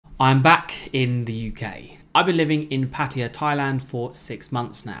I'm back in the UK. I've been living in Pattaya, Thailand for 6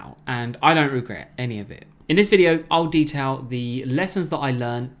 months now, and I don't regret any of it. In this video, I'll detail the lessons that I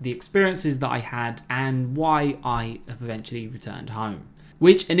learned, the experiences that I had, and why I have eventually returned home.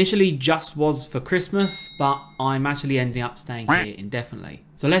 Which initially just was for Christmas, but I'm actually ending up staying here indefinitely.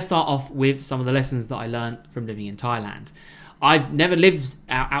 So let's start off with some of the lessons that I learned from living in Thailand. I've never lived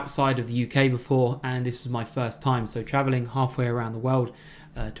outside of the UK before, and this was my first time, so traveling halfway around the world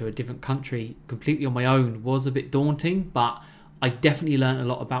to a different country completely on my own was a bit daunting, but I definitely learned a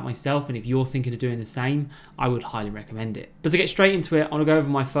lot about myself, and if you're thinking of doing the same, I would highly recommend it. But to get straight into it, I want to go over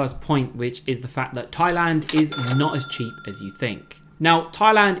my first point, which is the fact that Thailand is not as cheap as you think. Now,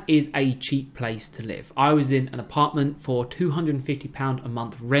 Thailand is a cheap place to live. I was in an apartment for £250 a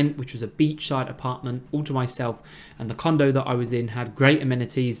month rent, which was a beachside apartment all to myself. And the condo that I was in had great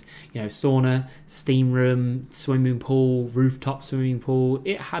amenities, you know, sauna, steam room, swimming pool, rooftop swimming pool.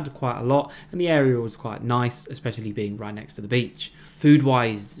 It had quite a lot, and the area was quite nice, especially being right next to the beach.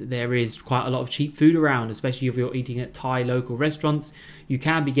 Food-wise, there is quite a lot of cheap food around, especially if you're eating at Thai local restaurants. You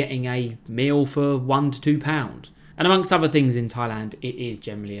can be getting a meal for £1 to £2. And amongst other things in Thailand, it is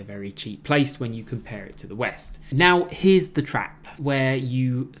generally a very cheap place when you compare it to the West. Now, here's the trap, where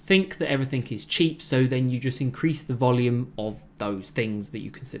you think that everything is cheap, so then you just increase the volume of those things that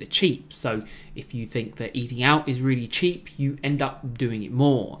you consider cheap. So if you think that eating out is really cheap, you end up doing it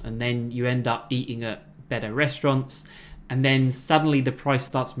more, and then you end up eating at better restaurants. And then suddenly the price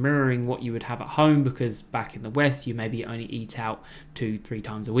starts mirroring what you would have at home, because back in the West, you maybe only eat out 2-3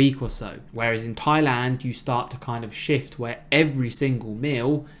 times a week or so. Whereas in Thailand, you start to kind of shift where every single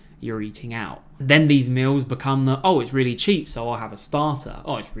meal you're eating out. Then these meals become the, oh, it's really cheap, so I'll have a starter.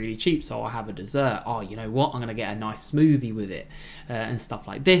 Oh, it's really cheap, so I'll have a dessert. Oh, you know what? I'm going to get a nice smoothie with it and stuff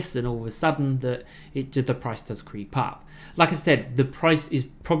like this. And all of a sudden, the price does creep up. Like I said, the price is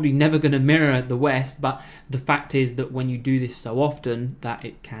probably never going to mirror the West, but the fact is that when you do this so often, that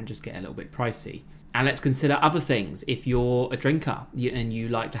it can just get a little bit pricey. And let's consider other things. If you're a drinker and you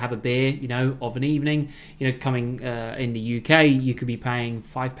like to have a beer, you know, of an evening, you know, coming in the UK, you could be paying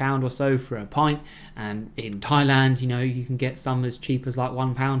 £5 or so for a pint. And in Thailand, you know, you can get some as cheap as like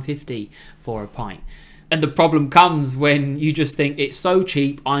 £1.50 for a pint. And the problem comes when you just think it's so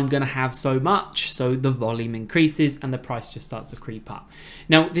cheap, I'm going to have so much. So the volume increases and the price just starts to creep up.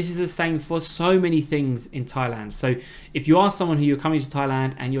 Now, this is the same for so many things in Thailand. So if you are someone who you're coming to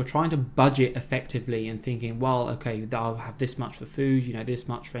Thailand and you're trying to budget effectively and thinking, well, okay, I'll have this much for food, you know, this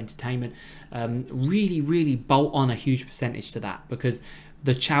much for entertainment, really bolt on a huge percentage to that, because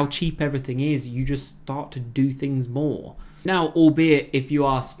how cheap everything is, you just start to do things more. Now, albeit if you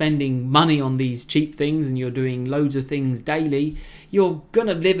are spending money on these cheap things and you're doing loads of things daily, you're going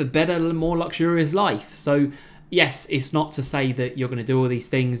to live a better, more luxurious life. So yes, it's not to say that you're going to do all these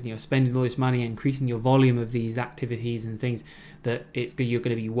things and you're spending all this money and increasing your volume of these activities and things that you're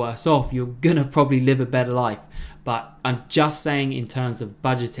going to be worse off. You're going to probably live a better life. But I'm just saying, in terms of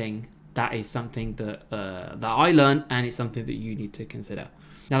budgeting, that is something that I learned, and it's something that you need to consider.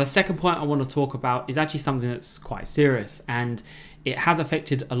 Now, the second point I want to talk about is actually something that's quite serious, and it has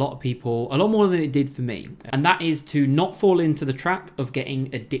affected a lot of people, a lot more than it did for me. And that is to not fall into the trap of getting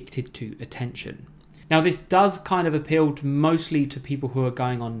addicted to attention. Now, this does kind of appeal mostly to people who are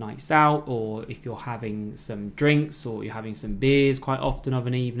going on nights out, or if you're having some drinks or you're having some beers quite often of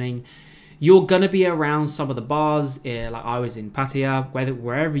an evening. You're going to be around some of the bars, like I was in Pattaya,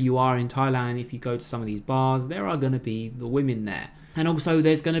 wherever you are in Thailand. If you go to some of these bars, there are going to be the women there. And also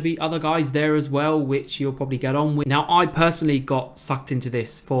there's going to be other guys there as well, which you'll probably get on with. Now, I personally got sucked into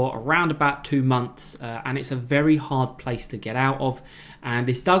this for around about 2 months, and it's a very hard place to get out of. And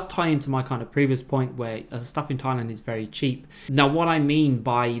this does tie into my kind of previous point, where stuff in Thailand is very cheap. Now, what I mean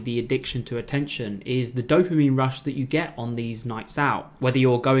by the addiction to attention is the dopamine rush that you get on these nights out. Whether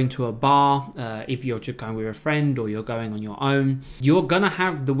you're going to a bar, if you're just going with a friend, or you're going on your own, you're going to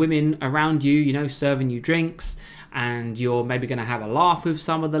have the women around you, you know, serving you drinks. And you're maybe going to have a laugh with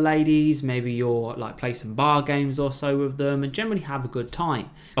some of the ladies. Maybe you're like play some bar games or so with them, and generally have a good time.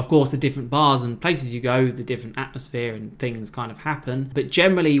 Of course, the different bars and places you go, the different atmosphere and things kind of happen. But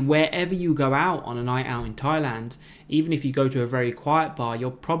generally, wherever you go out on a night out in Thailand, even if you go to a very quiet bar, you're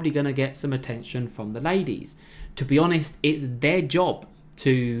probably going to get some attention from the ladies. To be honest, it's their job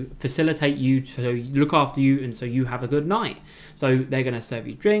to facilitate you, to look after you, and so you have a good night. So they're going to serve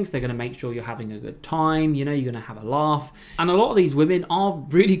you drinks, they're going to make sure you're having a good time, you know, you're going to have a laugh. And a lot of these women are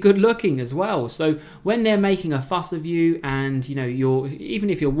really good looking as well. So when they're making a fuss of you, and you know, even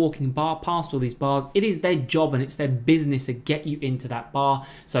if you're walking past all these bars, it is their job and it's their business to get you into that bar.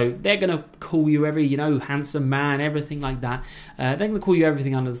 So they're going to call you every, you know, handsome man, everything like that. They're going to call you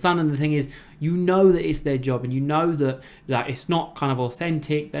everything under the sun. And the thing is, you know that it's their job, and you know that it's not kind of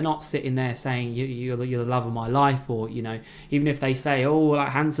authentic. They're not sitting there saying you're the love of my life, or, you know, even if they say, oh, like,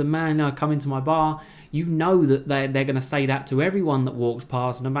 handsome man, no, come into my bar, you know that they're going to say that to everyone that walks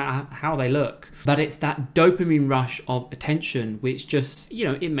past, no matter how they look. But it's that dopamine rush of attention which just, you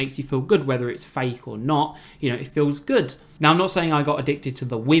know, it makes you feel good, whether it's fake or not. You know, it feels good. Now, I'm not saying I got addicted to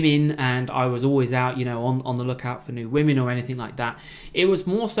the women and I was always out, you know, on the lookout for new women or anything like that. It was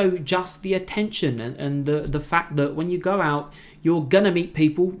more so just the attention and the fact that when you go out, you're going to meet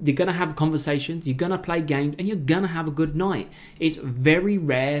people, you're going to have conversations, you're going to play games, and you're going to have a good night. It's very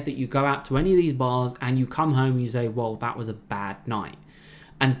rare that you go out to any of these bars and you come home and you say, well, that was a bad night.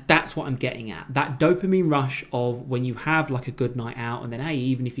 And that's what I'm getting at. That dopamine rush of when you have like a good night out, and then, hey,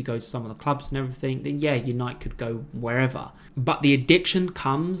 even if you go to some of the clubs and everything, then yeah, your night could go wherever. But the addiction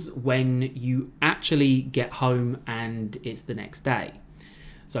comes when you actually get home and it's the next day.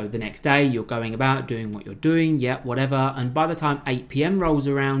 So the next day you're going about doing what you're doing, yeah, whatever. And by the time 8 p.m. rolls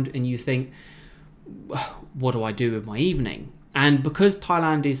around and you think, what do I do with my evening? And because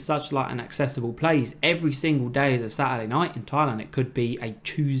Thailand is such like an accessible place, every single day is a Saturday night in Thailand. It could be a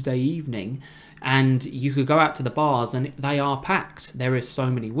Tuesday evening, and you could go out to the bars and they are packed. There is so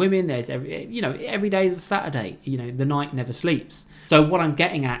many women. There's every day is a Saturday. You know, the night never sleeps. So what I'm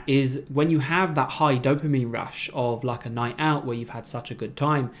getting at is when you have that high dopamine rush of like a night out where you've had such a good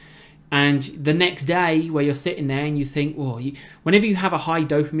time, and the next day where you're sitting there and you think, well, whenever you have a high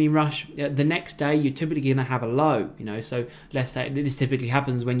dopamine rush, the next day you're typically going to have a low, you know. So let's say this typically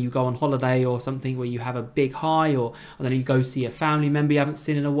happens when you go on holiday or something where you have a big high, or then you go see a family member you haven't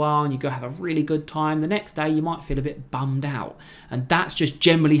seen in a while and you go have a really good time. The next day you might feel a bit bummed out. And that's just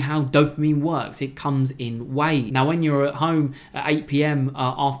generally how dopamine works. It comes in waves. Now, when you're at home at 8 p.m.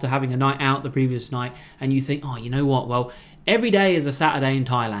 After having a night out the previous night, and you think, oh, you know what? Well, every day is a Saturday in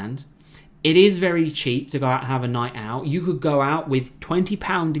Thailand. It is very cheap to go out and have a night out. You could go out with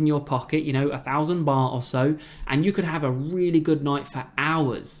 £20 in your pocket, you know, 1,000 baht or so, and you could have a really good night for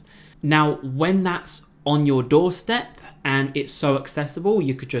hours. Now, when that's on your doorstep and it's so accessible,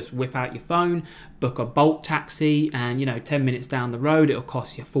 you could just whip out your phone, book a Bolt taxi, and, you know, 10 minutes down the road, it'll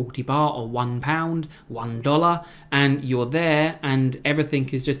cost you 40 baht or £1, $1, and you're there, and everything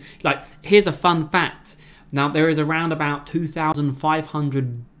is just like, here's a fun fact. Now, there is around about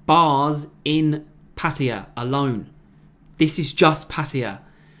 2,500 bars in Pattaya alone. This is just Pattaya.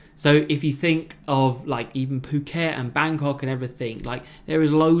 So if you think of like even Phuket and Bangkok and everything, like there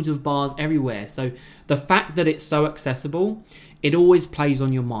is loads of bars everywhere. So the fact that it's so accessible, it always plays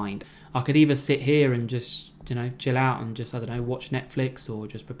on your mind. I could either sit here and just, you know, chill out and just, I don't know, watch Netflix or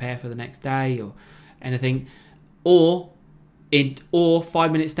just prepare for the next day or anything, or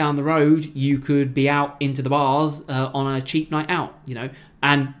 5 minutes down the road, you could be out into the bars on a cheap night out, you know.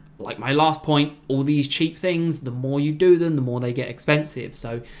 And like my last point, all these cheap things, the more you do them, the more they get expensive.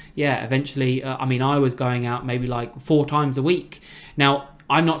 So yeah, eventually, I mean, I was going out maybe like 4 times a week. Now,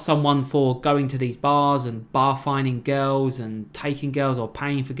 I'm not someone for going to these bars and bar finding girls and taking girls or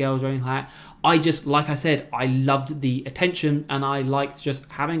paying for girls or anything like that. I just, like I said, I loved the attention and I liked just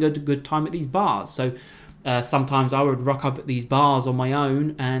having a good time at these bars. So sometimes I would rock up at these bars on my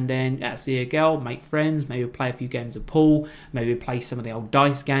own and then see a girl, make friends, maybe play a few games of pool, maybe play some of the old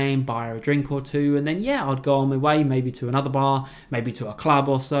dice game, buy her a drink or two, and then yeah, I'd go on my way, maybe to another bar, maybe to a club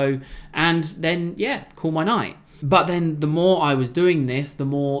or so, and then yeah, call my night. But then the more I was doing this, the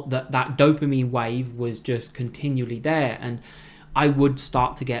more that dopamine wave was just continually there, and I would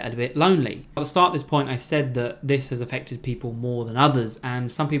start to get a bit lonely. At the start of this point, I said that this has affected people more than others, and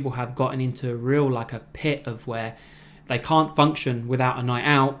some people have gotten into a pit of where they can't function without a night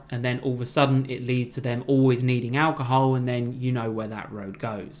out, and then all of a sudden it leads to them always needing alcohol, and then you know where that road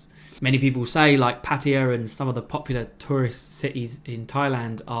goes. Many people say like Pattaya and some of the popular tourist cities in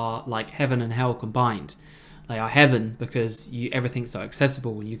Thailand are like heaven and hell combined. They are heaven because everything's so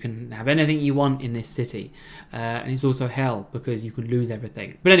accessible. You can have anything you want in this city. And it's also hell because you could lose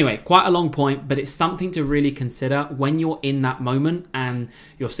everything. But anyway, quite a long point, but it's something to really consider when you're in that moment and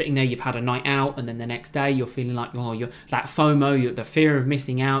you're sitting there, you've had a night out, and then the next day you're feeling like, oh, you're that FOMO, the fear of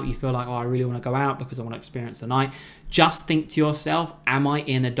missing out. You feel like, oh, I really want to go out because I want to experience the night. just think to yourself, am I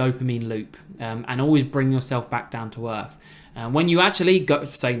in a dopamine loop? And always bring yourself back down to earth. When you actually go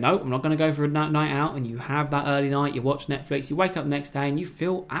say, no, I'm not going to go for a night out, and you have that early night, you watch Netflix, you wake up the next day and you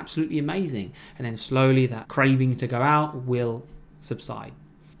feel absolutely amazing. And then slowly that craving to go out will subside.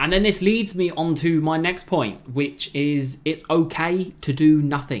 And then this leads me on to my next point, which is it's okay to do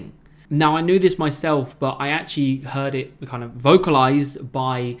nothing. Now, I knew this myself, but I actually heard it kind of vocalized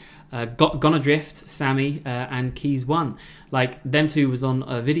by Gone Adrift, Sammy, and Keys One. Like, them two was on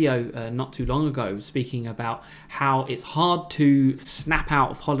a video not too long ago speaking about how it's hard to snap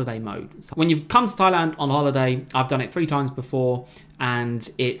out of holiday mode. So when you've come to Thailand on holiday, I've done it 3 times before,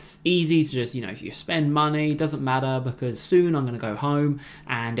 and it's easy to just, if you spend money, doesn't matter, because soon I'm going to go home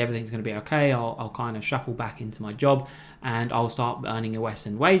and everything's going to be okay. I'll kind of shuffle back into my job and I'll start earning a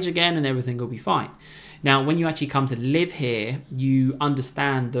Western wage again and everything will be fine. Now, when you actually come to live here, you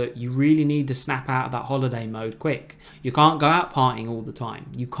understand that you really need to snap out of that holiday mode quick. You can't go out partying all the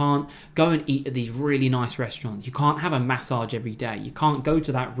time. You can't go and eat at these really nice restaurants. You can't have a massage every day. You can't go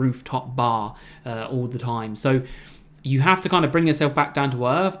to that rooftop bar all the time. So you have to kind of bring yourself back down to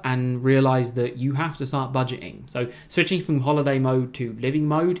earth and realize that you have to start budgeting. So switching from holiday mode to living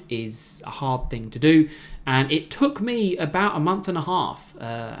mode is a hard thing to do. And it took me about a month and a half.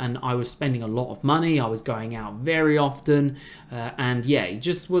 And I was spending a lot of money. I was going out very often. And yeah, it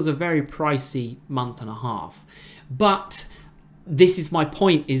just was a very pricey month and a half. But this is my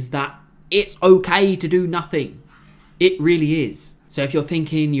point, is that it's okay to do nothing. It really is. So if you're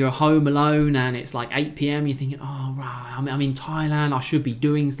thinking you're home alone and it's like 8 p.m, you're thinking, oh, right, I'm in Thailand, I should be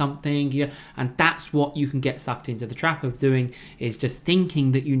doing something. And that's what you can get sucked into the trap of doing, is just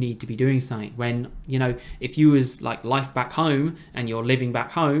thinking that you need to be doing something. When, if you was like life back home and you're living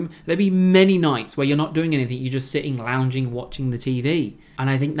back home, there'd be many nights where you're not doing anything. You're just sitting, lounging, watching the TV. And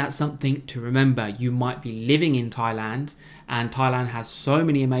I think that's something to remember. You might be living in Thailand and Thailand has so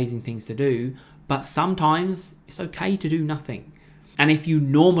many amazing things to do, but sometimes it's okay to do nothing. And if you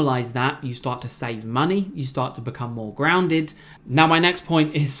normalize that, you start to save money, you start to become more grounded. Now, my next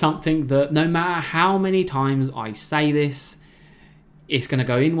point is something that no matter how many times I say this, it's going to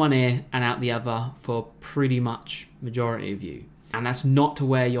go in one ear and out the other for pretty much majority of you. And that's not to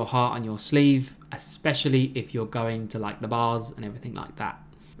wear your heart on your sleeve, especially if you're going to like the bars and everything like that.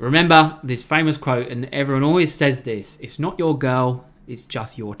 Remember this famous quote, and everyone always says this: it's not your girl, it's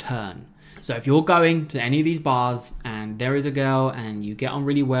just your turn. So if you're going to any of these bars and there is a girl and you get on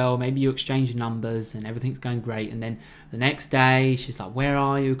really well, maybe you exchange numbers and everything's going great, and then the next day she's like, where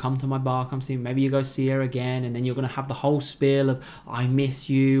are you? Come to my bar, come see me. Maybe you go see her again, and then you're going to have the whole spiel of, I miss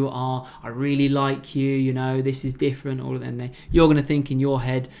you, oh, I really like you, this is different. And then you're going to think in your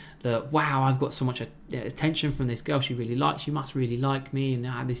head that, wow, I've got so much attention from this girl, she must really like me,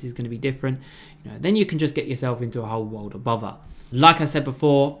 and this is going to be different. Then you can just get yourself into a whole world of bother. Like I said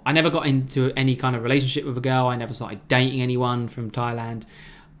before, I never got into any kind of relationship with a girl. I never started dating anyone from Thailand.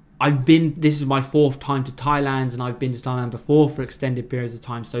 This is my 4th time to Thailand, and I've been to Thailand before for extended periods of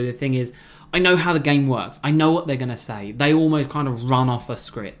time. So the thing is, I know how the game works. I know what they're going to say. They almost kind of run off a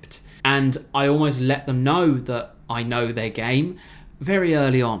script. And I almost let them know that I know their game very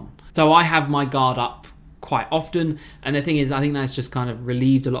early on. So I have my guard up quite often, and the thing is, I think that's just kind of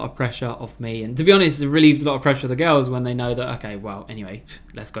relieved a lot of pressure off me, and to be honest, it relieved a lot of pressure of the girls when they know that, okay, well, anyway,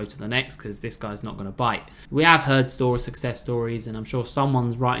 let's go to the next, because this guy's not going to bite. We have heard success stories, and I'm sure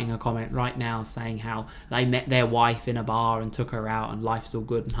someone's writing a comment right now saying how they met their wife in a bar and took her out and life's all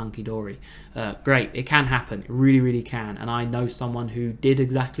good and hunky-dory. Great, it can happen, it really, really can, and I know someone who did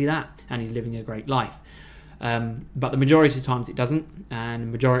exactly that, and he's living a great life. But the majority of times it doesn't, and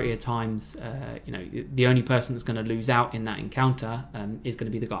the majority of times, the only person that's going to lose out in that encounter is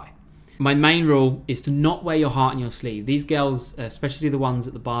going to be the guy. My main rule is to not wear your heart on your sleeve. These girls, especially the ones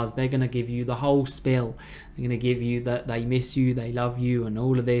at the bars, they're going to give you the whole spiel. They're going to give you that they miss you, they love you, and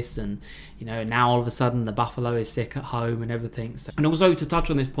all of this, and now all of a sudden the buffalo is sick at home and everything. So, and also to touch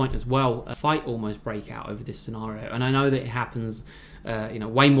on this point as well, a fight almost break out over this scenario, and I know that it happens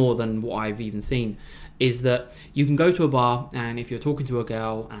way more than what I've even seen, is that you can go to a bar, and if you're talking to a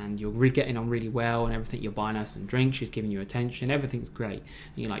girl and you're getting on really well and everything, you're buying her some drinks, she's giving you attention, everything's great,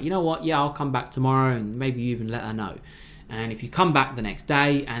 and you're like, you know what, yeah, I'll come back tomorrow, and maybe you even let her know. And if you come back the next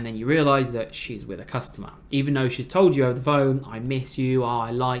day and then you realize that she's with a customer, even though she's told you over the phone, I miss you, oh,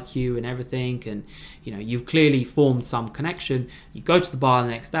 I like you and everything, and you know, you've clearly formed some connection, you go to the bar the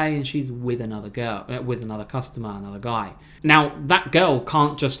next day and she's with another girl, with another customer, another guy. Now that girl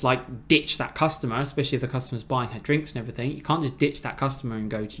can't just like ditch that customer, especially if the customer's buying her drinks and everything. You can't just ditch that customer and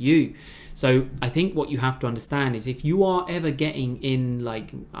go to you. So I think what you have to understand is, if you are ever getting in,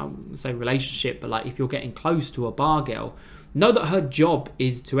 like, I wouldn't say relationship, but like if you're getting close to a bar girl, know that her job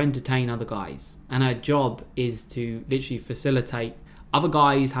is to entertain other guys, and her job is to literally facilitate other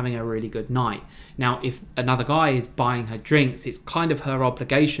guys having a really good night. Now, if another guy is buying her drinks, it's kind of her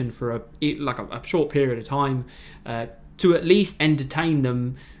obligation for a short period of time to at least entertain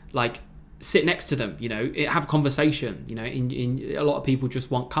them, like sit next to them, you know, have a conversation, you know, in a lot of people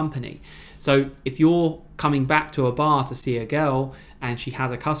just want company. So if you're coming back to a bar to see a girl and she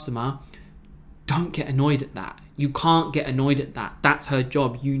has a customer, don't get annoyed at that. You can't get annoyed at that. That's her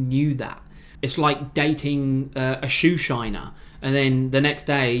job. You knew that. It's like dating a shoe shiner, and then the next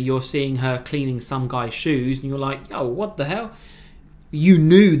day you're seeing her cleaning some guy's shoes and you're like, yo, what the hell? You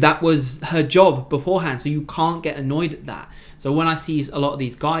knew that was her job beforehand, so you can't get annoyed at that. So when I see a lot of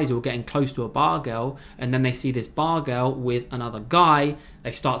these guys who are getting close to a bar girl and then they see this bar girl with another guy,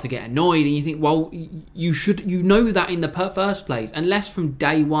 they start to get annoyed, and you think, well, you know that in the first place. Unless from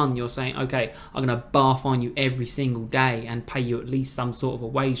day one you're saying, okay, I'm going to bar fine you every single day and pay you at least some sort of a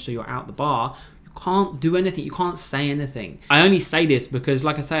wage so you're out the bar. Can't do anything, you can't say anything. I only say this because,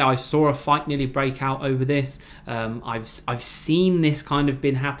 like I say, I saw a fight nearly break out over this. I've seen this kind of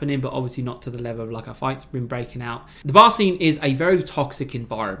been happening, but obviously not to the level of like a fight's been breaking out. The bar scene is a very toxic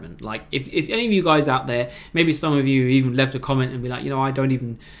environment. Like if any of you guys out there, maybe some of you even left a comment and be like, you know, I don't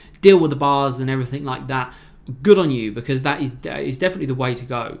even deal with the bars and everything like that. Good on you, because that is definitely the way to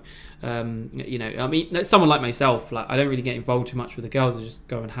go. You know, I mean, someone like myself, like I don't really get involved too much with the girls. I just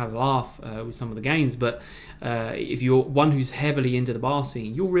go and have a laugh with some of the games. But if you're one who's heavily into the bar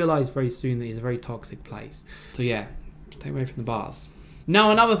scene, you'll realize very soon that it's a very toxic place. So yeah, stay away from the bars.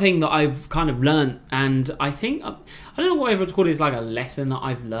 Now, another thing that I've kind of learned, and I think, I don't know whatever to call it, is like a lesson that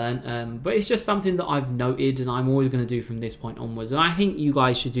I've learned, but it's just something that I've noted and I'm always going to do from this point onwards. And I think you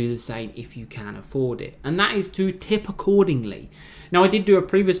guys should do the same if you can afford it. And that is to tip accordingly. Now, I did do a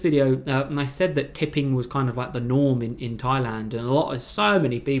previous video and I said that tipping was kind of like the norm in Thailand, and so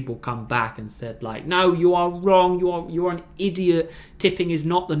many people come back and said like, no, you are wrong, you're an idiot, tipping is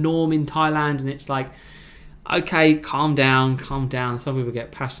not the norm in Thailand. And it's like, okay, calm down. Some people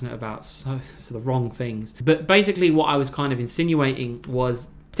get passionate about so the wrong things. But basically what I was kind of insinuating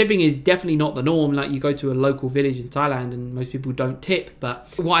was tipping is definitely not the norm. Like, you go to a local village in Thailand and most people don't tip.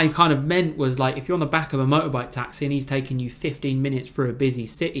 But what I kind of meant was, like, if you're on the back of a motorbike taxi and he's taking you 15 minutes through a busy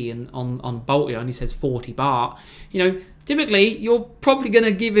city and on Bolt it only says 40 baht, you know, typically you're probably going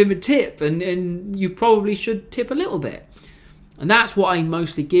to give him a tip, and you probably should tip a little bit. And that's what I'm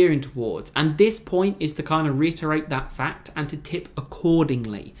mostly gearing towards. And this point is to kind of reiterate that fact and to tip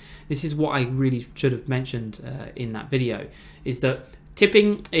accordingly. This is what I really should have mentioned in that video, is that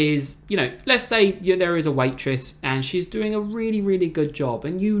tipping is, you know, let's say there is a waitress and she's doing a really, really good job,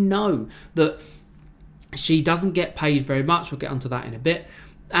 and you know that she doesn't get paid very much. We'll get onto that in a bit.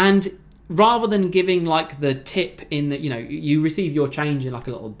 And rather than giving like the tip in that, you know, you receive your change in like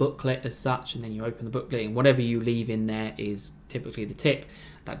a little booklet as such, and then you open the booklet and whatever you leave in there is typically the tip.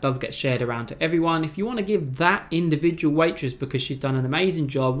 That does get shared around to everyone. If you want to give that individual waitress, because she's done an amazing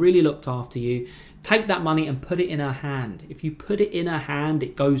job, really looked after you, take that money and put it in her hand. If you put it in her hand,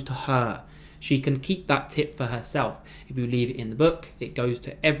 it goes to her. She can keep that tip for herself. If you leave it in the book, it goes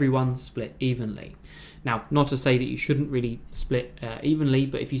to everyone, split evenly. Now, not to say that you shouldn't really split evenly,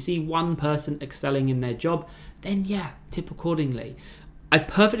 but if you see one person excelling in their job, then yeah, tip accordingly. A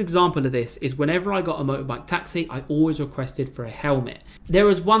perfect example of this is whenever I got a motorbike taxi, I always requested for a helmet. There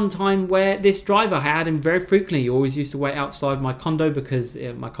was one time where this driver, I had him very frequently. He always used to wait outside my condo, because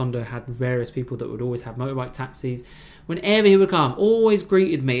my condo had various people that would always have motorbike taxis. Whenever he would come, always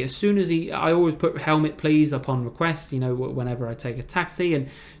greeted me. As soon as I always put helmet please upon request, you know, whenever I take a taxi, and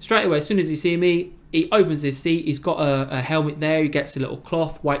straight away, as soon as he see me, he opens his seat, he's got a helmet there, he gets a little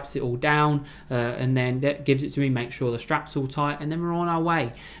cloth, wipes it all down, and then gives it to me, make sure the strap's all tight, and then we're on our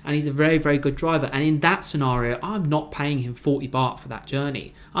way. And he's a very, very good driver. And in that scenario, I'm not paying him 40 baht for that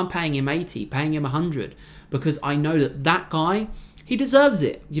journey. I'm paying him 80, paying him 100, because I know that that guy, he deserves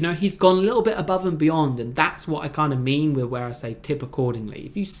it. You know, he's gone a little bit above and beyond, and that's what I kind of mean with where I say tip accordingly.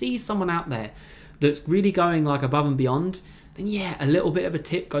 If you see someone out there that's really going like above and beyond, then yeah, a little bit of a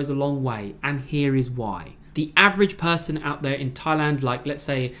tip goes a long way, and here is why. the average person out there in Thailand, like let's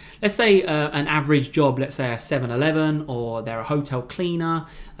say an average job, let's say a 7-Eleven, or they're a hotel cleaner,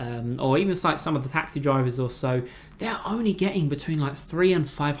 or even like some of the taxi drivers or so, they're only getting between like 300 and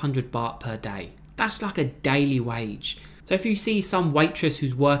 500 baht per day. That's like a daily wage. So if you see some waitress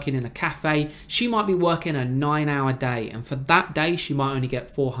who's working in a cafe, she might be working a 9-hour day, and for that day she might only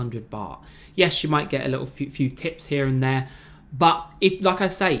get 400 baht. Yes, she might get a little few tips here and there, but if, like I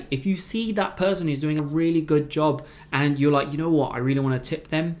say, if you see that person who's doing a really good job and you're like, you know what, I really want to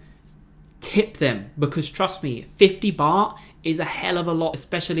tip them, because trust me, 50 baht is a hell of a lot,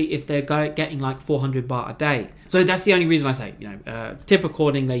 especially if they're getting like 400 baht a day. So that's the only reason I say, tip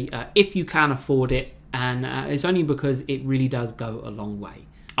accordingly if you can afford it, and it's only because it really does go a long way.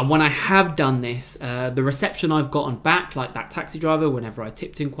 And when I have done this, the reception I've gotten back, like that taxi driver, whenever I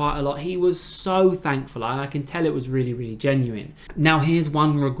tipped him quite a lot, he was so thankful. I can tell it was really, really genuine. Now, here's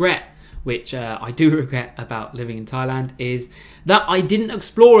one regret, which I do regret about living in Thailand, is that I didn't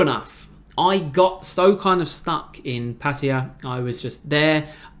explore enough. I got so kind of stuck in Pattaya. I was just there.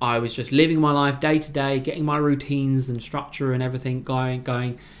 I was just living my life day to day, getting my routines and structure and everything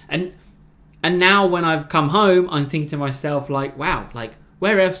going. And now when I've come home, I'm thinking to myself, like, wow, like,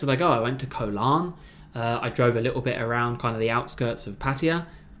 where else did I go? I went to Koh Lan. I drove a little bit around kind of the outskirts of Pattaya,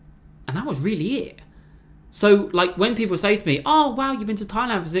 and that was really it. So like when people say to me, oh wow, you've been to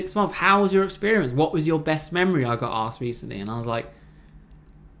Thailand for 6 months, how was your experience? What was your best memory? I got asked recently, and I was like,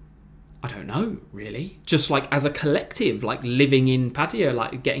 I don't know, really. Just like as a collective, like living in Pattaya,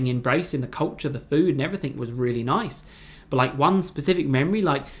 like getting embraced in the culture, the food and everything was really nice. But like one specific memory,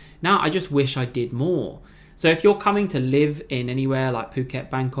 like now I just wish I did more. So if you're coming to live in anywhere like Phuket,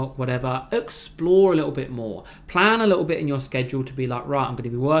 Bangkok, whatever, explore a little bit more. Plan a little bit in your schedule to be like, right, I'm going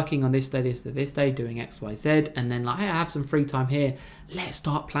to be working on this day, this day, doing X, Y, Z. And then like, hey, I have some free time here. Let's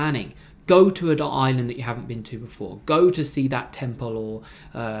start planning. Go to an island that you haven't been to before. Go to see that temple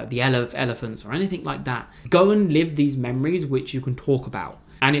or the elephants or anything like that. Go and live these memories which you can talk about.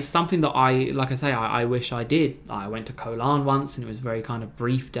 And it's something that I wish I did. I went to Koh Lan once and it was a very kind of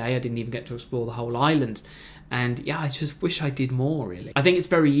brief day. I didn't even get to explore the whole island. And yeah, I just wish I did more, really. I think it's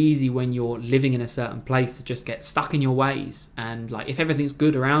very easy when you're living in a certain place to just get stuck in your ways. And like, if everything's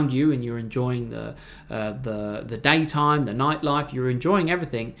good around you and you're enjoying the daytime, the nightlife, you're enjoying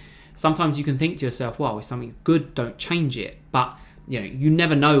everything, sometimes you can think to yourself, well, if something's good, don't change it. But you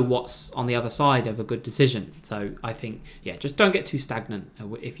never know what's on the other side of a good decision. So I think, yeah, just don't get too stagnant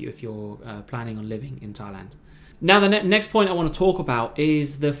if you're planning on living in Thailand. Now, the next point I want to talk about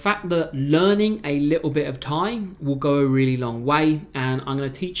is the fact that learning a little bit of Thai will go a really long way. And I'm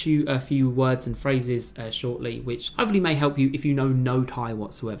going to teach you a few words and phrases shortly, which hopefully may help you if you know no Thai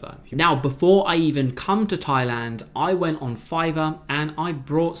whatsoever. Now, before I even come to Thailand, I went on Fiverr and I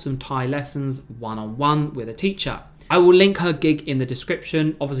brought some Thai lessons one-on-one with a teacher. I will link her gig in the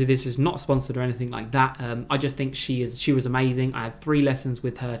description. Obviously, this is not sponsored or anything like that. I just think she was amazing. I had 3 lessons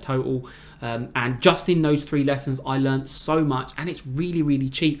with her total. And just in those 3 lessons, I learned so much, and it's really, really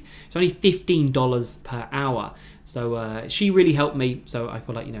cheap. It's only $15 per hour. So she really helped me. So I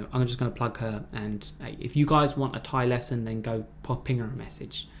feel like, I'm just going to plug her. And hey, if you guys want a Thai lesson, then go ping her a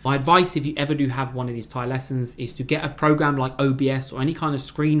message. My advice, if you ever do have one of these Thai lessons, is to get a program like OBS or any kind of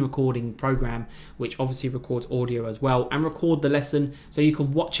screen recording program, which obviously records audio as well, and record the lesson so you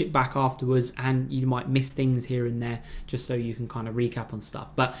can watch it back afterwards, and you might miss things here and there, just so you can kind of recap on stuff.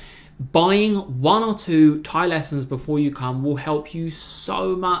 But buying 1 or 2 Thai lessons before you come will help you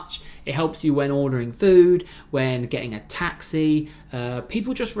so much. It helps you when ordering food, when getting a taxi.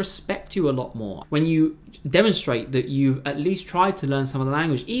 People just respect you a lot more when you demonstrate that you've at least tried to learn some of the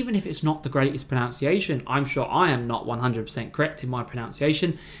language, even if it's not the greatest pronunciation. I'm sure I am not 100% correct in my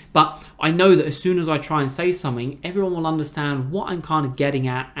pronunciation, but I know that as soon as I try and say something, everyone will understand what I'm kind of getting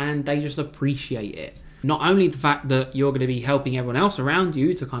at, and they just appreciate it. Not only the fact that you're going to be helping everyone else around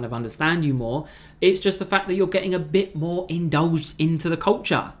you to kind of understand you more, it's just the fact that you're getting a bit more indulged into the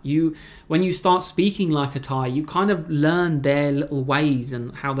culture. When you start speaking like a Thai, you kind of learn their little ways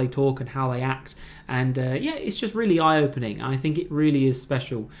and how they talk and how they act. And yeah, it's just really eye-opening. I think it really is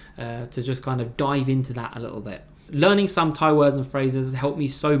special to just kind of dive into that a little bit. Learning some Thai words and phrases has helped me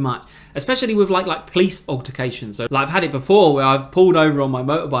so much, especially with like police altercations. So like, I've had it before where I've pulled over on my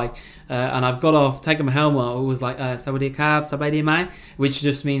motorbike and I've got off, taken my helmet, I was like, Sawadee krab, Sawadee mai, which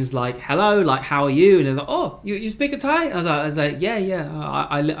just means like, hello, like, how are you? And he's like, oh, you speak a Thai? I was like, yeah,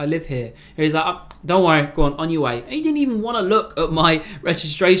 I live here. And he's like, oh, don't worry, go on your way. And he didn't even want to look at my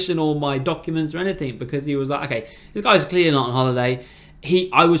registration or my documents or anything, because he was like, okay, this guy's clearly not on holiday.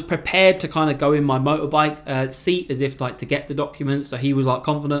 I was prepared to kind of go in my motorbike seat as if like to get the documents. So he was like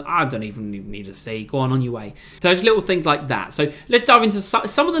confident, I don't even need to see, go on your way. So there's little things like that. So let's dive into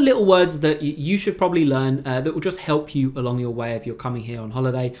some of the little words that you should probably learn that will just help you along your way if you're coming here on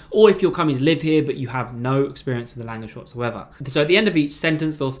holiday, or if you're coming to live here but you have no experience with the language whatsoever. So at the end of each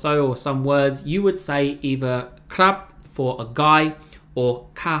sentence or so, or some words, you would say either krap for a guy or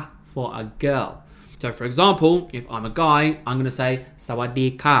ka for a girl. So for example, if I'm a guy, I'm going to say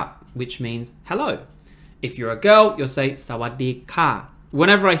sawadee ka, which means hello. If you're a girl, you'll say sawadee ka.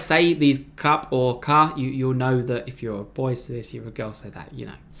 Whenever I say these krap or ka, you'll know that if you're a boy, say this, you're a girl, say that, you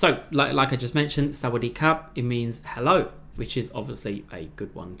know. So like I just mentioned, sawadee ka, it means hello, which is obviously a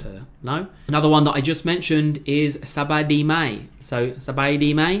good one to know. Another one that I just mentioned is sabadi mai. So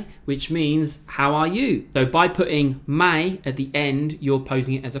sabadi mai, which means how are you? So by putting mai at the end, you're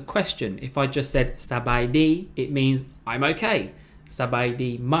posing it as a question. If I just said sabadi, it means I'm okay.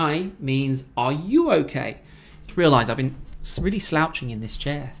 Sabadi mai means are you okay? Just realize I've been really slouching in this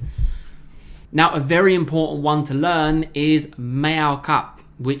chair. Now a very important one to learn is meao kap,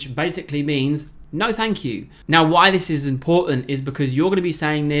 which basically means no thank you. Now why this is important is because you're going to be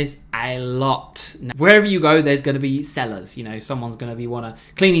saying this a lot. Now, wherever you go, there's going to be sellers. You know, someone's going to be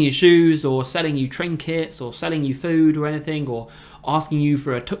cleaning your shoes, or selling you trinkets, or selling you food or anything, or asking you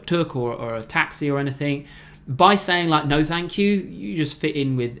for a tuk-tuk or a taxi or anything. By saying like no thank you, you just fit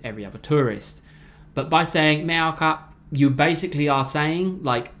in with every other tourist. But by saying meao kap, you basically are saying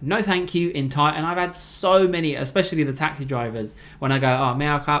like no thank you in Thai. And I've had so many, especially the taxi drivers, when I go oh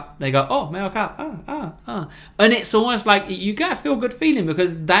meao kap, they go oh meao kap, and it's almost like you get a feel good feeling,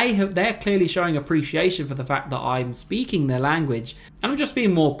 because they're clearly showing appreciation for the fact that I'm speaking their language and I'm just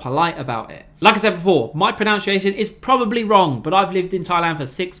being more polite about it. Like I said before, my pronunciation is probably wrong, but I've lived in Thailand for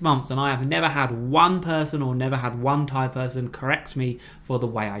 6 months and I have never had one person, or never had one Thai person, correct me for the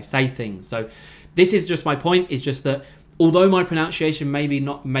way I say things. So this is just my point, is just that although my pronunciation maybe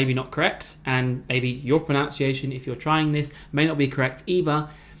not correct, and maybe your pronunciation, if you're trying this, may not be correct either,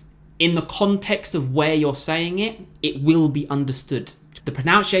 in the context of where you're saying it, it will be understood. The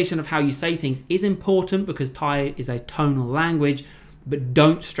pronunciation of how you say things is important because Thai is a tonal language, but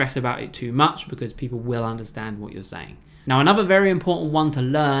don't stress about it too much because people will understand what you're saying. Now, another very important one to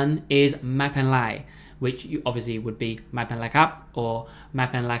learn is mapen lai, which obviously would be mapen lai kap or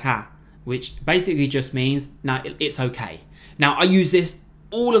mapen lai ka, which basically just means, no, it's okay. Now, I use this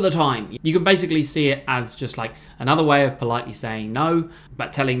all of the time. You can basically see it as just like another way of politely saying no,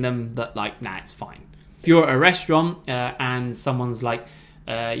 but telling them that like, nah, it's fine. If you're at a restaurant and someone's like,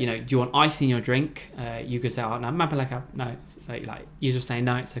 you know, do you want ice in your drink? You could say, oh, no, no, like you're just saying,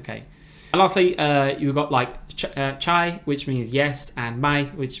 no, it's okay. And lastly, you've got like chai, which means yes, and mai,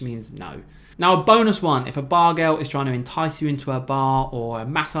 which means no. Now, a bonus one, if a bar girl is trying to entice you into a bar, or a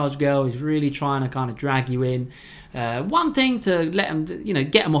massage girl is really trying to kind of drag you in, one thing to let them, you know,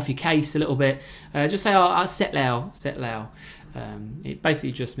 get them off your case a little bit, just say, oh, set lao. It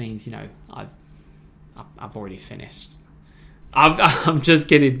basically just means, you know, I've already finished. I'm just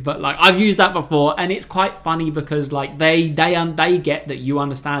kidding, but like I've used that before, and it's quite funny because like they get that you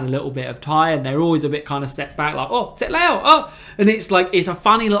understand a little bit of Thai, and they're always a bit kind of set back, like oh set lao, oh, and it's like it's a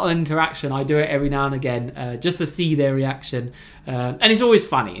funny little interaction. I do it every now and again just to see their reaction, and it's always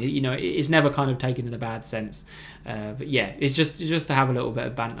funny. You know, it's never kind of taken in a bad sense, but yeah, it's just to have a little bit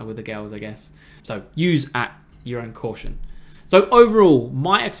of banter with the girls, I guess. So use at your own caution. So overall,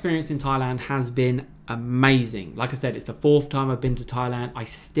 my experience in Thailand has been amazing. Like I said, it's the 4th time I've been to Thailand. I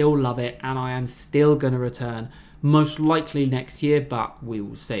still love it, and I am still going to return, most likely next year, but we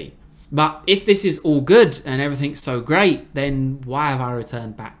will see. But if this is all good and everything's so great, then why have I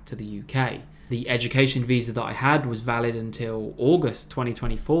returned back to the UK? The education visa that I had was valid until August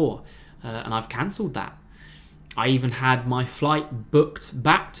 2024, and I've cancelled that. I even had my flight booked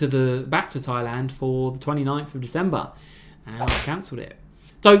back to Thailand for the 29th of December, and I've cancelled it.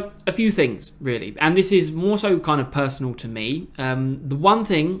 So a few things really, and this is more so kind of personal to me. The one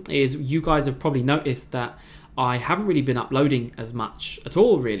thing is, you guys have probably noticed that I haven't really been uploading as much at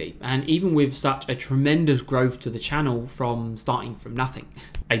all really, and even with such a tremendous growth to the channel from starting from nothing.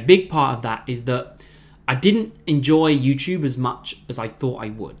 A big part of that is that I didn't enjoy YouTube as much as I thought I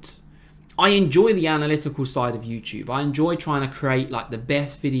would. I enjoy the analytical side of YouTube. I enjoy trying to create like the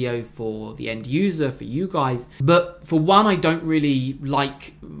best video for the end user, for you guys. But for one, I don't really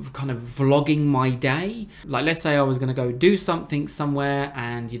like kind of vlogging my day. Like let's say I was going to go do something somewhere,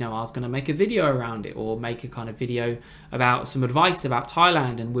 and you know, I was going to make a video around it, or make a kind of video about some advice about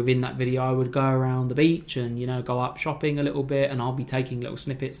Thailand. And within that video, I would go around the beach and, you know, go up shopping a little bit, and I'll be taking little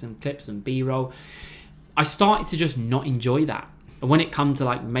snippets and clips and B-roll. I started to just not enjoy that. And when it comes to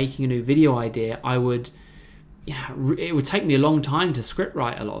like making a new video idea, it would take me a long time to script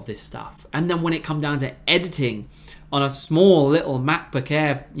write a lot of this stuff. And then when it come down to editing on a small little MacBook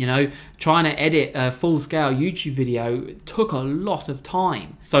Air, trying to edit a full-scale YouTube video, it took a lot of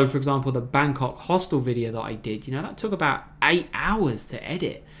time. So for example, the Bangkok hostel video that I did, that took about 8 hours to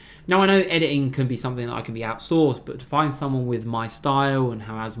edit. Now I know editing can be something that I can be outsourced, but to find someone with my style and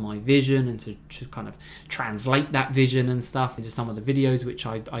who has my vision, and to kind of translate that vision and stuff into some of the videos which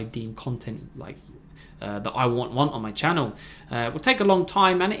I deem content like that I want on my channel, will take a long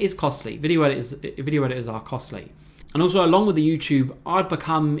time, and it is costly. Video editors are costly. And also, along with the YouTube, I've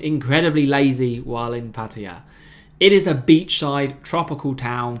become incredibly lazy while in Pattaya. It is a beachside, tropical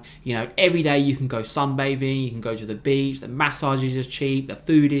town. Every day you can go sunbathing, you can go to the beach, the massages are cheap, the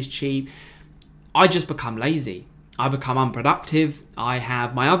food is cheap. I just become lazy. I become unproductive. I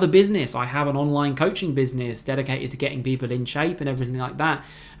have my other business. I have an online coaching business dedicated to getting people in shape and everything like that.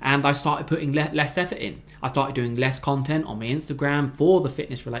 And I started putting less effort in. I started doing less content on my Instagram for the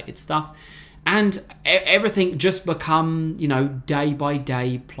fitness related stuff. And everything just become, day by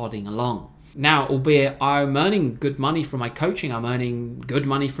day plodding along. Now, albeit I'm earning good money from my coaching, I'm earning good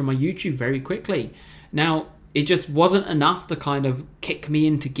money from my YouTube very quickly. Now, it just wasn't enough to kind of kick me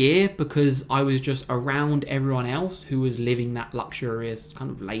into gear, because I was just around everyone else who was living that luxurious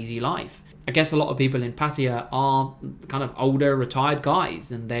kind of lazy life. I guess a lot of people in Pattaya are kind of older, retired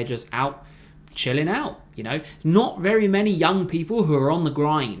guys, and they're just out chilling out. Not very many young people who are on the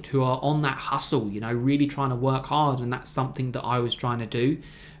grind, who are on that hustle, really trying to work hard. And that's something that I was trying to do,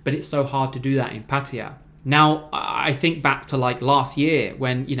 but it's so hard to do that in Pattaya. Now, I think back to like last year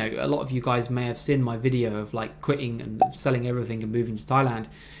when, a lot of you guys may have seen my video of like quitting and selling everything and moving to Thailand.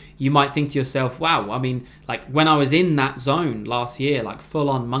 You might think to yourself, wow, I mean, like when I was in that zone last year, like full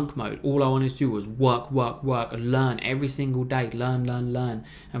on monk mode, all I wanted to do was work, and learn every single day, learn,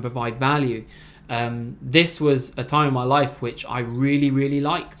 and provide value. This was a time in my life which I really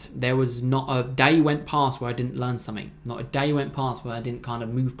liked. There was not a day went past where I didn't learn something. Not a day went past where I didn't kind of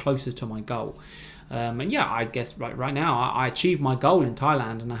move closer to my goal. And yeah, I guess right now I achieved my goal in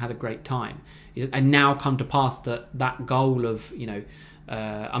Thailand and I had a great time. And now come to pass that goal of,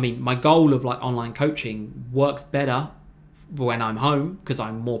 my goal of like online coaching works better when I'm home because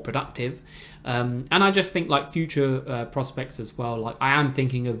I'm more productive. And I just think like future prospects as well. Like I am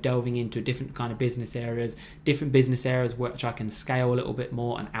thinking of delving into different kind of business areas which I can scale a little bit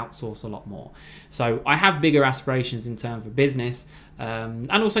more and outsource a lot more. So I have bigger aspirations in terms of business. And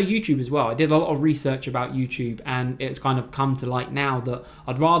also YouTube as well. I did a lot of research about YouTube, and it's kind of come to light now that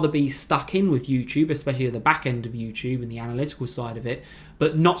I'd rather be stuck in with YouTube, especially at the back end of YouTube and the analytical side of it,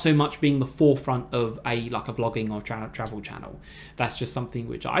 but not so much being the forefront of a vlogging or travel channel. That's just something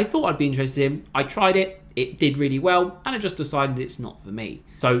which I thought I'd be interested in. I tried it, it did really well, and I just decided it's not for me.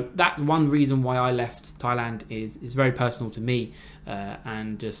 So that's one reason why I left Thailand is very personal to me,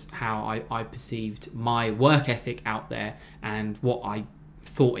 and just how I perceived my work ethic out there and what I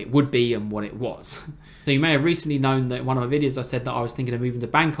thought it would be and what it was. So you may have recently known that in one of my videos I said that I was thinking of moving to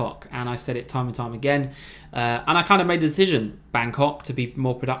Bangkok, and I said it time and time again, and I kind of made the decision, Bangkok to be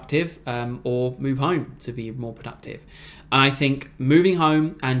more productive, or move home to be more productive. And I think moving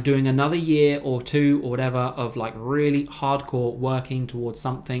home and doing another year or two or whatever of like really hardcore working towards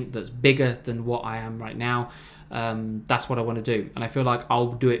something that's bigger than what I am right now, that's what I want to do. And I feel like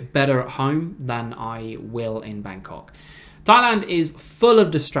I'll do it better at home than I will in Bangkok. Thailand is full of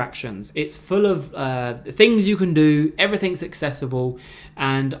distractions. It's full of things you can do. Everything's accessible.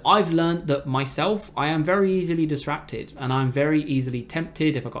 And I've learned that myself, I am very easily distracted, and I'm very easily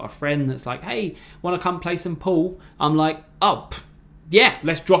tempted. If I've got a friend that's like, hey, want to come play some pool? I'm like, oh, yeah,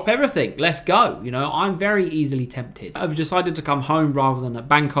 let's drop everything. Let's go. I'm very easily tempted. I've decided to come home rather than at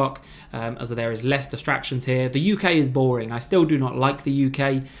Bangkok, as there is less distractions here. The UK is boring. I still do not like the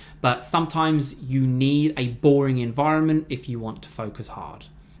UK, but sometimes you need a boring environment if you want to focus hard.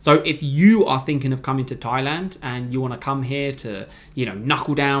 So if you are thinking of coming to Thailand and you want to come here to,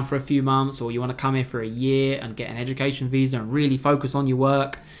 knuckle down for a few months, or you want to come here for a year and get an education visa and really focus on your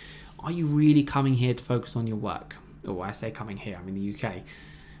work, are you really coming here to focus on your work? Or I say coming here, I'm in the UK.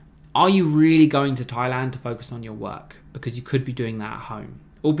 Are you really going to Thailand to focus on your work? Because you could be doing that at home.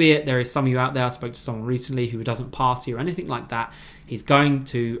 Albeit there is some of you out there, I spoke to someone recently who doesn't party or anything like that. He's going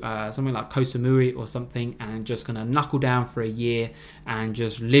to something like Koh Samui or something and just going to knuckle down for a year and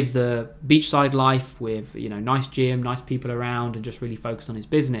just live the beachside life with, nice gym, nice people around, and just really focus on his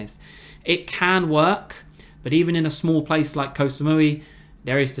business. It can work, but even in a small place like Koh Samui,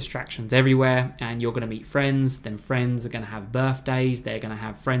 there is distractions everywhere, and you're going to meet friends. Then friends are going to have birthdays. They're going to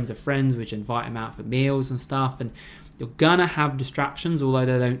have friends of friends, which invite them out for meals and stuff. And you're gonna have distractions, although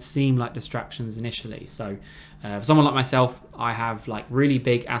they don't seem like distractions initially. So for someone like myself, I have like really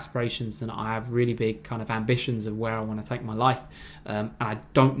big aspirations and I have really big kind of ambitions of where I want to take my life, and I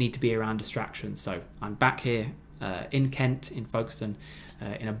don't need to be around distractions. So I'm back here in Kent, in Folkestone,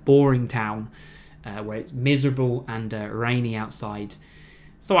 in a boring town where it's miserable and rainy outside,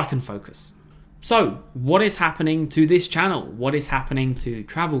 so I can focus. So what is happening to this channel? What is happening to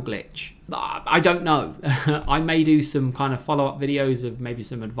Travel Glitch? I don't know. I may do some kind of follow-up videos of maybe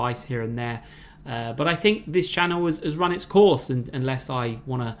some advice here and there, but I think this channel has run its course, and unless I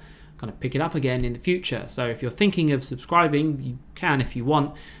want to kind of pick it up again in the future. So if you're thinking of subscribing, you can if you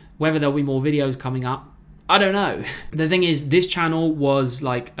want. Whether there'll be more videos coming up, I don't know. The thing is, this channel was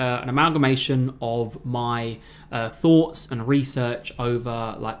like an amalgamation of my thoughts and research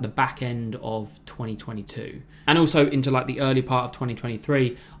over like the back end of 2022 and also into like the early part of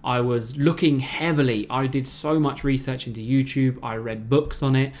 2023. I was looking heavily. I did so much research into YouTube. I read books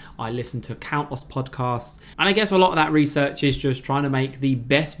on it. I listened to countless podcasts. And I guess a lot of that research is just trying to make the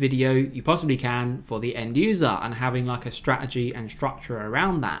best video you possibly can for the end user and having like a strategy and structure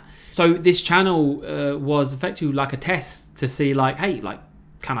around that. So this channel was effectively like a test to see like, hey, like,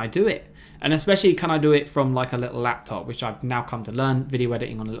 can I do it? And especially, can I do it from like a little laptop, which I've now come to learn video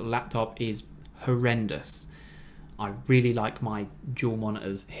editing on a little laptop is horrendous. I really like my dual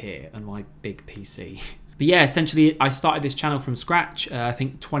monitors here and my big PC. But yeah, essentially I started this channel from scratch. I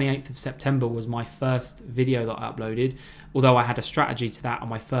think 28th of September was my first video that I uploaded. Although I had a strategy to that. On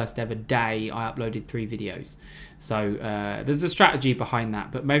my first ever day, I uploaded 3 videos. So there's a strategy behind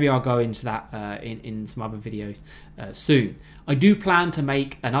that, but maybe I'll go into that in some other videos soon. I do plan to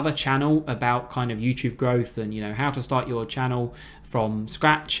make another channel about kind of YouTube growth and, you know, how to start your channel from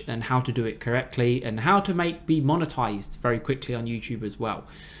scratch and how to do it correctly and how to be monetized very quickly on YouTube as well.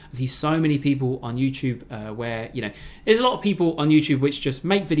 I see so many people on YouTube where, you know, there's a lot of people on YouTube which just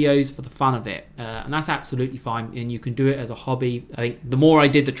make videos for the fun of it, and that's absolutely fine, and you can do it as a hobby. I think the more I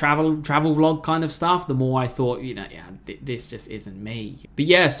did the travel vlog kind of stuff, the more I thought, you know, yeah, this just isn't me. But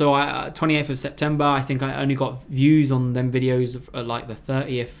yeah, so 28th of September, I think I only got views on them videos of like the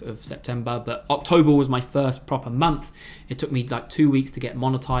 30th of September, but October was my first proper month. It took me like 2 weeks to get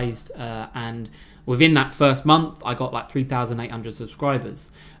monetized, and within that first month, I got like 3,800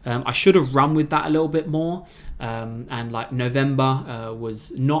 subscribers. I should have run with that a little bit more, and like November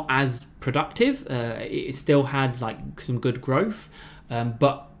was not as productive. It still had like some good growth,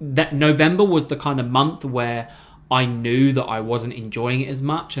 but that November was the kind of month where I knew that I wasn't enjoying it as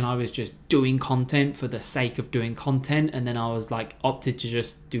much and I was just doing content for the sake of doing content. And then I was like opted to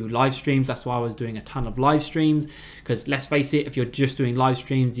just do live streams. That's why I was doing a ton of live streams, because let's face it, if you're just doing live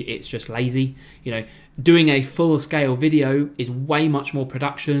streams, it's just lazy. You know, doing a full scale video is way much more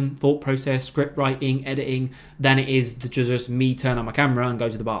production, thought process, script writing, editing than it is to just me turn on my camera and go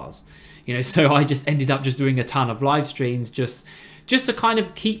to the bars. You know, so I just ended up just doing a ton of live streams just to kind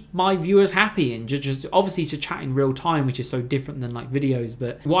of keep my viewers happy and just obviously to chat in real time, which is so different than like videos.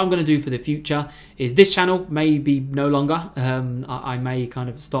 But what I'm going to do for the future is this channel may be no longer. I may kind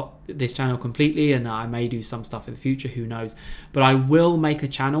of stop this channel completely and I may do some stuff in the future, who knows. But I will make a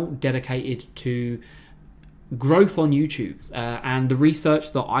channel dedicated to growth on YouTube and the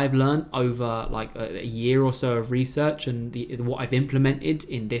research that I've learned over like a year or so of research, and what I've implemented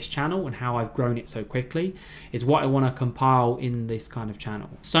in this channel and how I've grown it so quickly is what I want to compile in this kind of channel.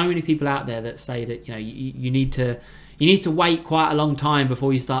 So many people out there that say that, you know, you need to wait quite a long time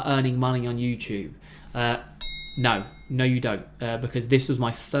before you start earning money on YouTube. No, you don't, because this was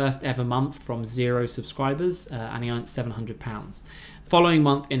my first ever month from 0 subscribers, and I earned £700. Following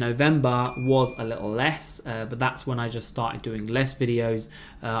month in November was a little less, but that's when I just started doing less videos.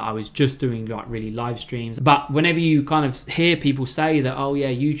 I was just doing like really live streams. But whenever you kind of hear people say that, oh yeah,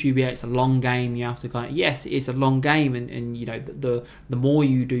 YouTube, yeah, it's a long game, you have to kind of, yes, it's a long game, and you know, the more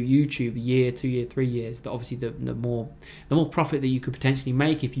you do YouTube, year, 2 year, 3 years, obviously the more profit that you could potentially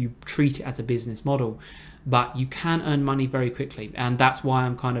make if you treat it as a business model. But you can earn money very quickly, and that's why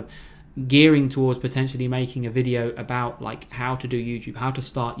I'm kind of gearing towards potentially making a video about like how to do YouTube, how to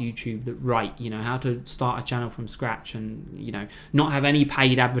start YouTube right, you know, how to start a channel from scratch, and you know, not have any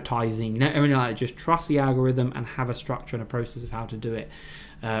paid advertising, everything like that. Just trust the algorithm and have a structure and a process of how to do it.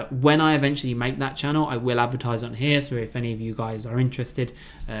 When I eventually make that channel, I will advertise on here, so if any of you guys are interested,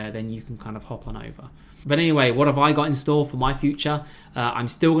 then you can kind of hop on over. But anyway, what have I got in store for my future? I'm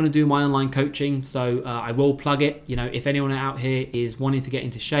still going to do my online coaching, so I will plug it. You know, if anyone out here is wanting to get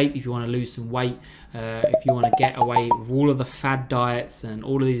into shape, if you want to lose some weight, if you want to get away with all of the fad diets and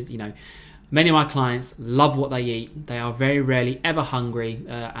all of these, you know, Many of my clients love what they eat. They are very rarely ever hungry,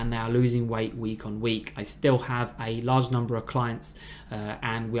 and they are losing weight week on week. I still have a large number of clients,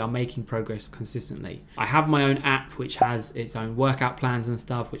 and we are making progress consistently. I have my own app which has its own workout plans and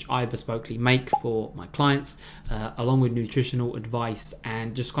stuff, which I bespokely make for my clients, along with nutritional advice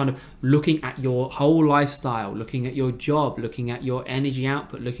and just kind of looking at your whole lifestyle, looking at your job, looking at your energy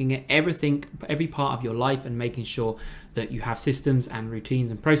output, looking at everything, every part of your life, and making sure that you have systems and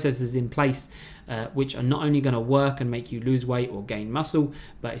routines and processes in place which are not only going to work and make you lose weight or gain muscle,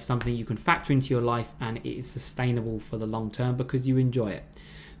 but it's something you can factor into your life and it is sustainable for the long term because you enjoy it.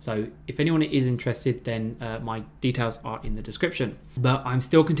 So if anyone is interested, then my details are in the description. But I'm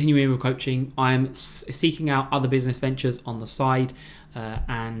still continuing with coaching. I'm seeking out other business ventures on the side.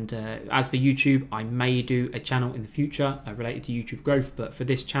 As for YouTube, I may do a channel in the future related to YouTube growth. But for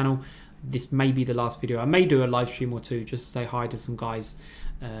this channel, this may be the last video. I may do a live stream or two just to say hi to some guys.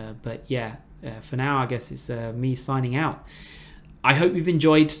 But yeah, for now, I guess it's me signing out. I hope you've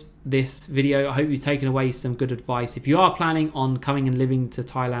enjoyed this video. I hope you've taken away some good advice. If you are planning on coming and living to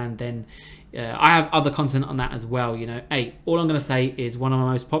Thailand, then I have other content on that as well. You know, hey, all I'm going to say is one of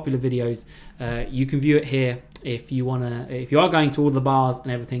my most popular videos. You can view it here if you if you are going to all the bars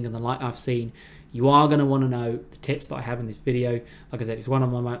and everything and the light I've seen. You are going to want to know the tips that I have in this video. Like I said, it's one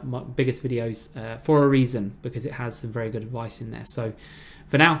of my biggest videos for a reason, because it has some very good advice in there. So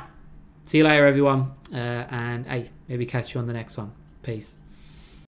for now, see you later, everyone. And hey, maybe catch you on the next one. Peace.